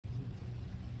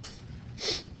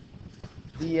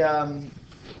the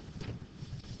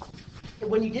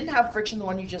when you didn't have friction, the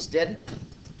one you just did,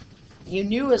 you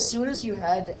knew as soon as you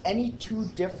had any two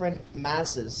different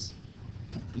masses,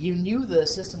 you knew the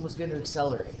system was going to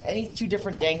accelerate. Any two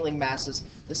different dangling masses,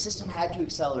 the system had to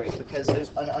accelerate because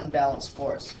there's an unbalanced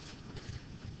force.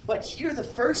 But here, the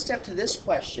first step to this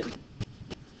question,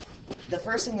 the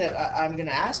first thing that I'm going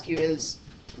to ask you is,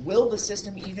 will the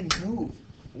system even move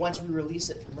once we release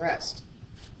it from rest?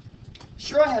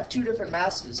 Sure, I have two different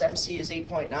masses. MC is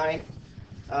 8.9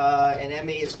 and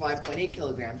MA is 5.8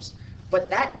 kilograms. But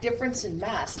that difference in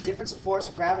mass, the difference of force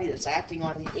of gravity that's acting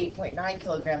on the 8.9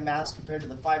 kilogram mass compared to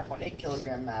the 5.8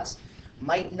 kilogram mass,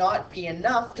 might not be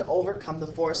enough to overcome the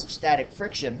force of static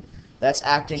friction that's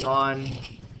acting on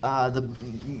the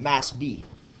mass B.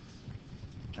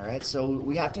 All right, so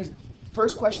we have to.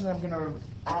 First question that I'm going to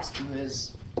ask you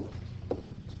is,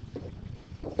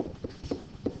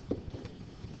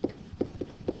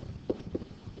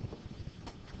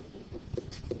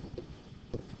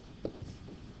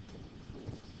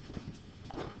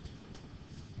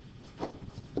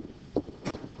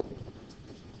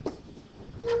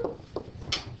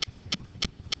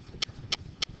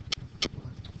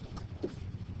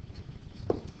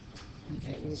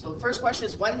 so the first question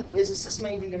is, when is the system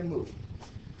even going to move?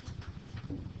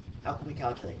 How can we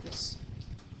calculate this?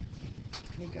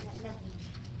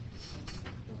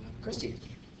 Christy.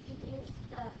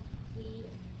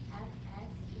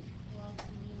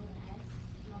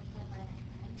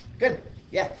 Good.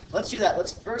 Yeah, let's do that.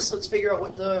 Let's figure out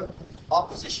what the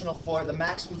oppositional force, the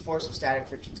maximum force of static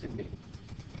friction is going to be.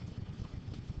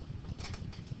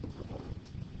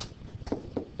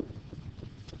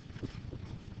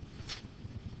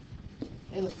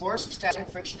 Okay, the force of static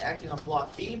friction acting on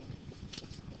block B.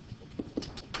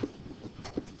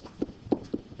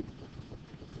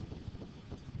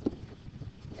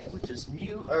 Okay, which is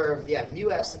mu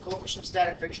s, the coefficient of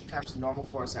static friction times the normal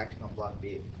force acting on block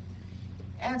B.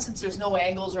 And since there's no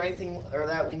angles or anything or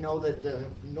that, we know that the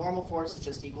normal force is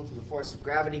just equal to the force of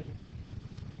gravity.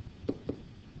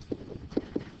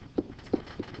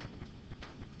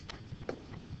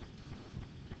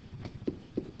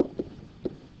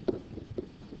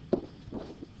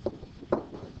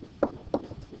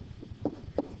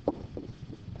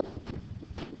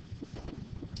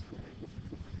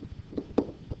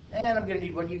 And I'm going to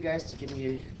need one of you guys to give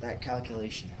me that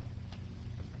calculation.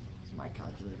 My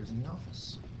calculator's in the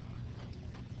office.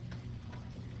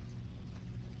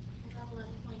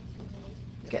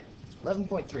 Okay,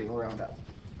 11.3, we'll round up.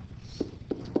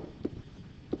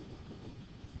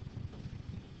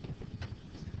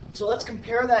 So let's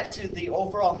compare that to the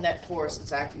overall net force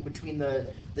that's acting between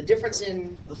the difference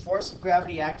in the force of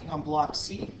gravity acting on block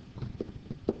C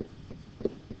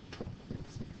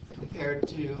compared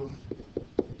to,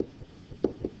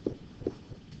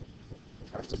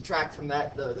 or subtract from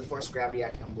that the force of gravity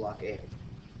acting on block A.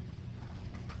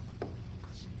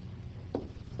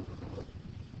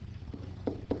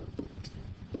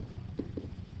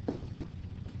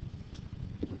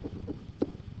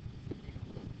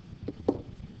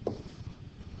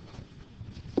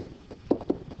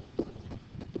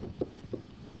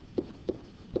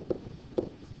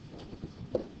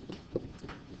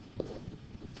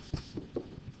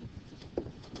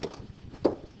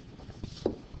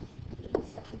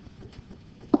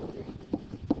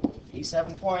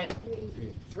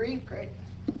 E7.3, great.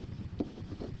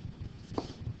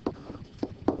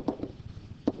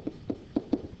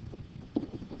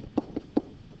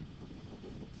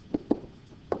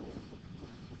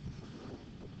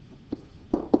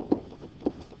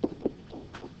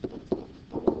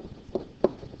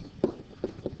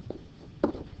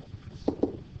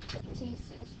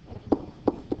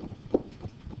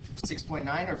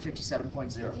 .9 or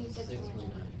 57.0?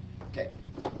 Okay.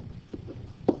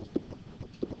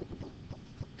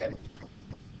 Okay.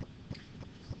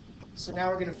 So now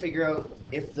we're going to figure out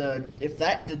if the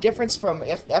difference from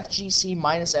FGC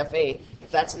minus FA, if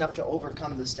that's enough to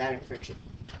overcome the static friction.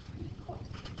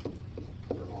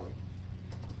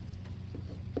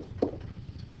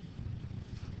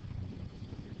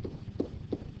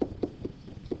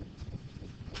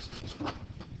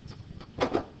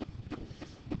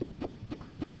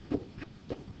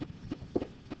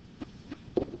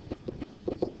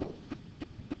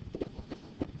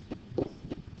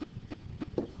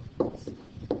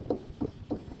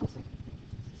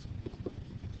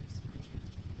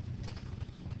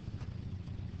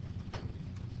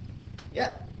 Yeah.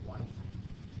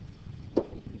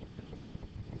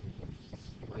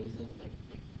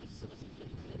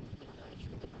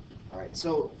 All right.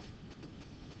 So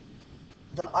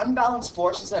the unbalanced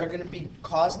forces that are going to be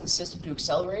causing the system to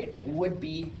accelerate would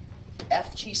be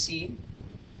FGC,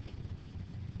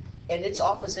 and its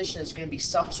opposition is going to be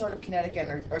some sort of kinetic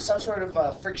energy or some sort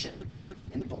of friction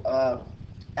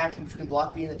acting between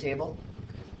block B and the table,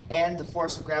 and the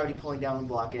force of gravity pulling down on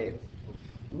block A.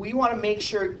 We want to make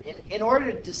sure, in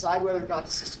order to decide whether or not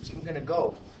the system's even going to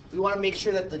go, we want to make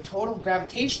sure that the total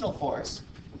gravitational force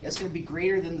is going to be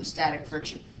greater than the static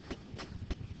friction.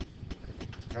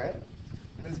 All right?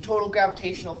 And the total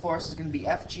gravitational force is going to be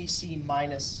FGC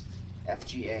minus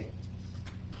FGA.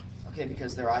 Okay,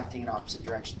 because they're acting in opposite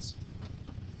directions.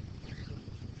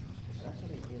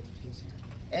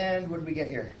 And what do we get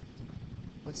here?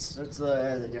 What's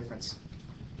the difference?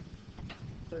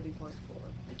 30.4.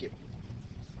 Thank you.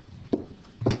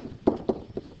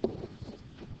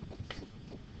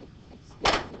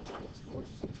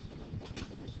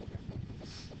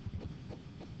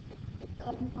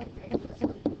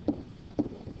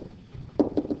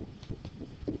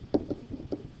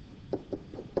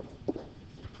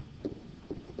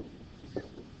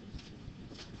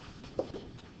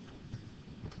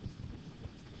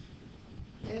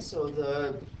 Okay, so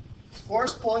the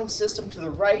force pulling system to the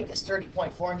right is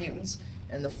 30.4 newtons,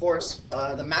 and the force,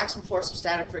 the maximum force of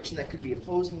static friction that could be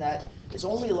opposing that is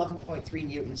only 11.3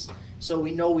 newtons. So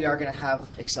we know we are going to have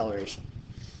acceleration.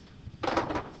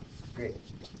 Great.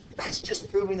 That's just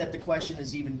proving that the question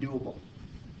is even doable.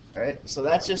 All right. So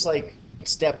that's just like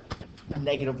step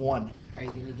 -1. Are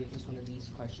you going to give us one of these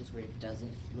questions where it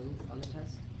doesn't move on the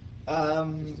test?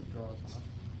 Um, Just to throw us off?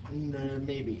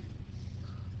 maybe.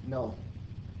 No.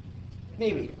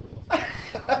 Maybe.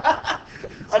 I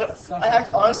don't.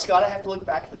 Honest to God, I have to look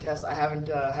back at the test. I haven't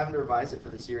revised it for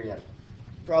this year yet.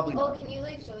 Probably Well, not. can you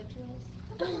like show it to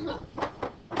us?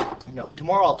 No.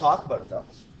 Tomorrow I'll talk about it though.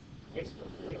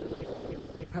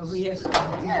 Probably is.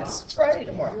 Yeah, it's Friday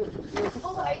tomorrow.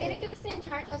 Oh, are you gonna give us the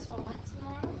entire test for what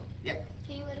tomorrow? Yeah.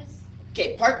 Can you let us?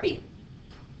 Okay. Part B.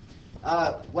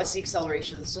 What's the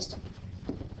acceleration of the system?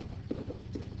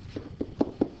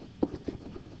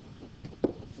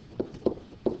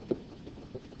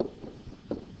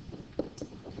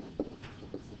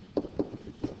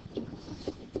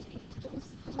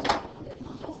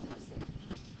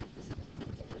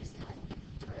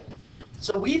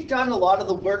 So we've done a lot of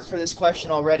the work for this question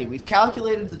already. We've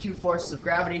calculated the two forces of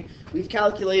gravity. We've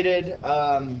calculated,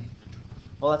 well,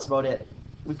 that's about it.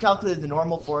 We've calculated the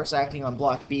normal force acting on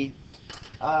block B.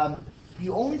 The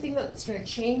only thing that's going to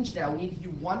change now, we need to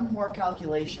do one more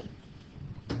calculation.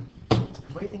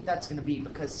 What do you think that's going to be?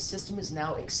 Because the system is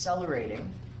now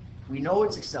accelerating. We know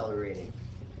it's accelerating.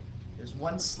 There's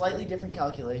one slightly different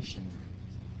calculation.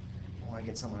 I want to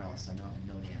get someone else. I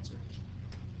know the answer.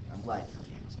 I'm glad you know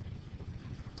the answer.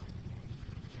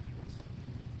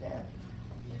 Dan?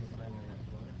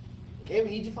 Okay, we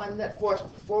need to find that force.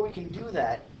 Before we can do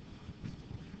that,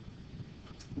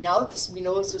 now that we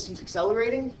know the system's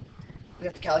accelerating, we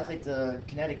have to calculate the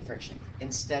kinetic friction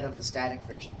instead of the static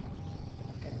friction.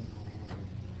 Okay.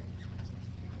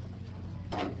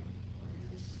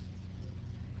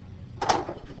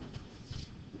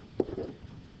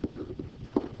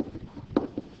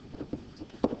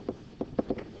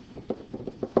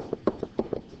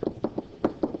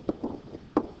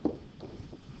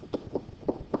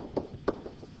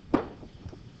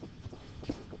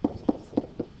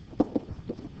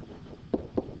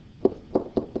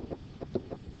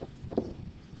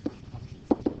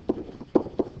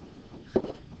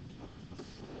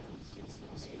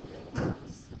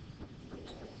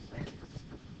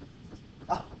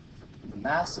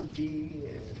 Mass of D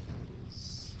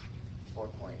is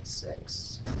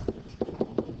 4.6.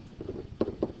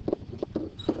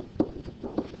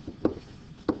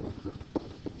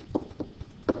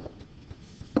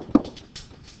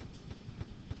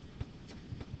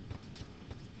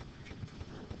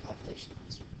 Population.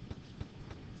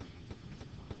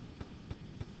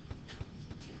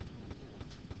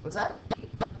 What's that?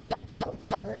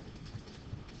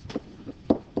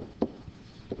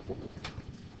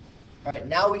 All right,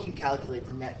 now we can calculate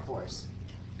the net force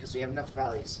because we have enough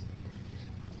values.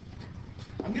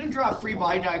 I'm going to draw a free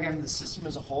body diagram of the system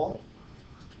as a whole.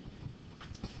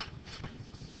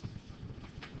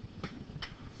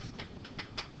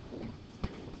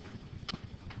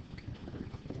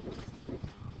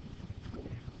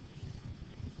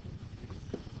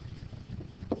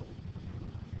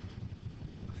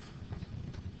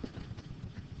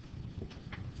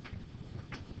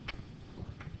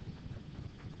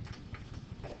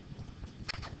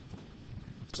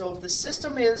 So if the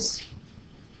system is,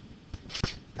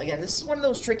 again, this is one of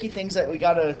those tricky things that we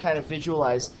got to kind of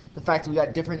visualize. The fact that we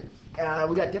got different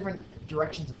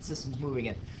directions that the system's moving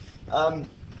in.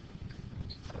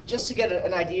 Just to get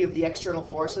an idea of the external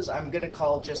forces, I'm going to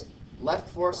call just left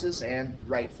forces and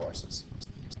right forces.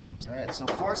 Alright, so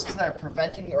forces that are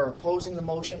preventing or opposing the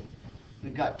motion,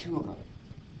 we've got two of them.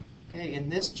 Okay, in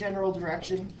this general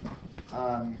direction,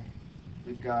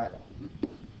 we've got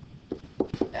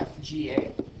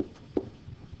FGA,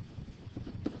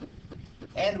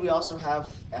 and we also have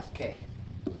FK.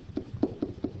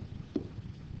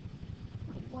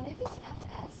 What if it's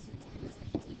FS?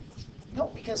 No,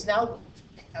 because now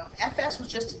FS was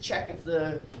just to check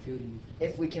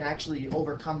if we can actually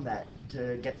overcome that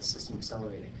to get the system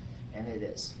accelerating, and it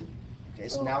is. Okay,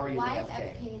 so now we're using why is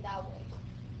FK. FK that way?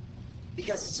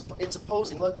 Because it's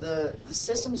opposing. Look, the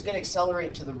system's going to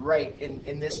accelerate to the right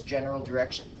in this general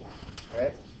direction,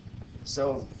 right?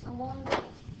 So Along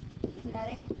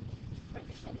kinetic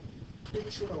friction.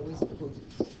 It should always oppose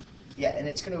it. yeah, and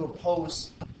it's going to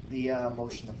oppose the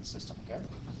motion of the system. Okay.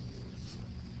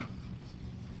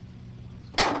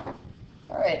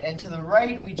 All right, and to the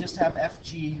right we just have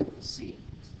FGC.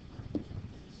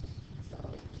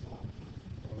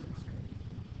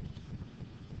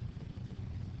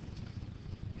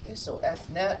 Okay, so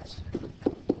FNet.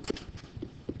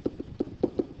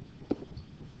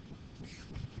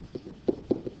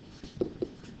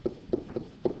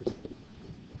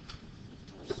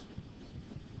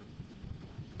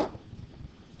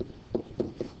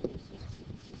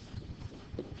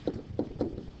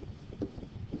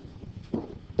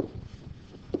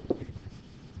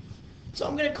 So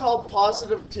I'm going to call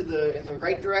positive in the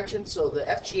right direction. So the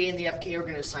FGA and the FK are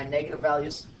going to assign negative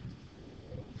values.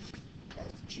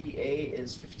 FGA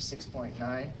is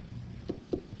 56.9.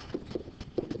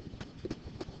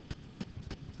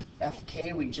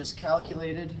 FK we just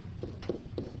calculated.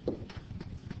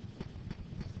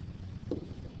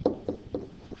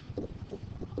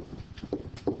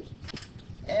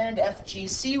 And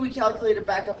FGC we calculated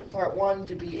back up in part 1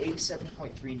 to be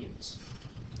 87.3 newtons.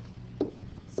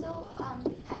 So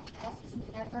FS is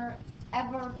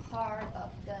ever part of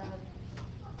the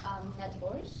net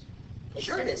force?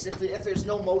 Sure it is, if there's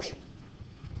no motion.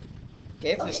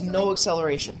 Okay, if Okay, there's so no like-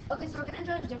 acceleration. Okay, so we're gonna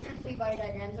draw different free body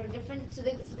diagrams or different. So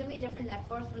there's gonna be different net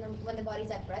force when the body's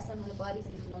at rest and when the body's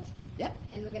in motion. Yeah,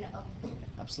 And we're gonna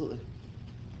absolutely.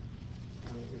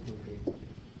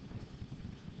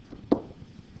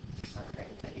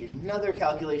 Another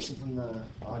calculation from the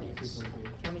audience.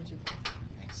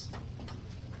 Thanks.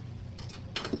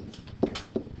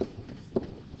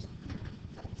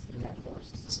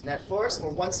 It's net force, and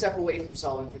we're one step away from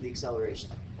solving for the acceleration.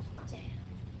 Damn.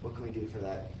 What can we do for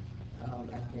that?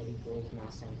 FA equals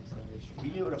mass times acceleration.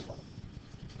 Beautiful.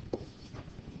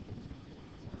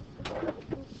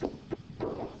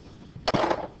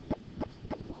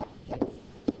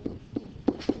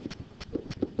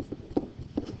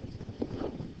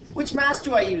 Which mass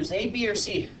do I use, A, B, or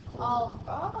C? Oh.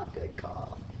 Ah, good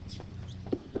call.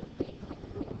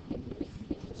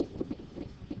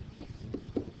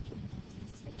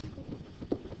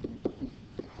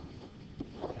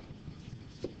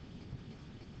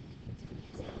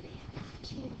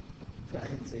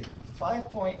 That's it.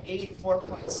 5.8,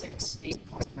 4.6, 8.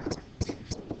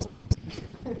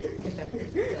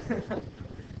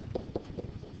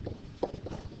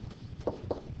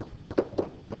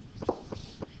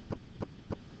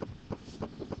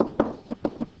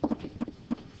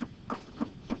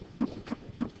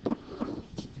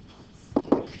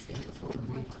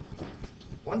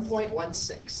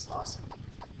 1.16. Awesome.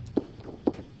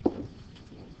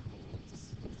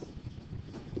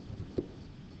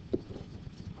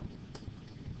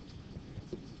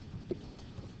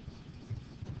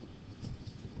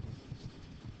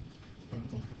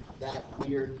 That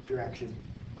weird direction.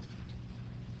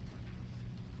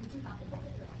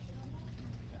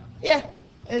 Yeah,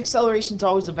 acceleration's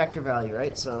always a vector value,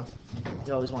 right? So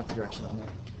you always want the direction on there.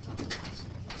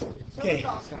 Okay,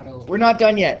 we're not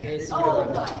done yet.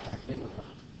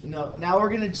 No, now we're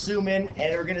gonna zoom in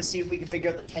and we're gonna see if we can figure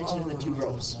out the tension in the two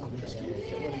ropes.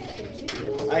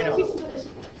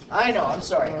 I know, I'm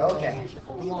sorry, okay.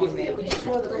 Come on, man. We just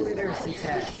want over there to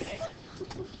test.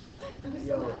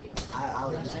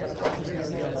 I'll just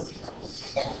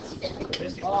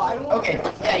Okay,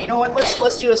 yeah, you know what,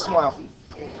 let's do this tomorrow.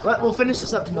 We'll finish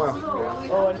this up tomorrow.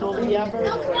 Oh, and will we ever?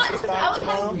 No, come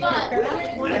on,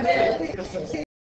 that was fun.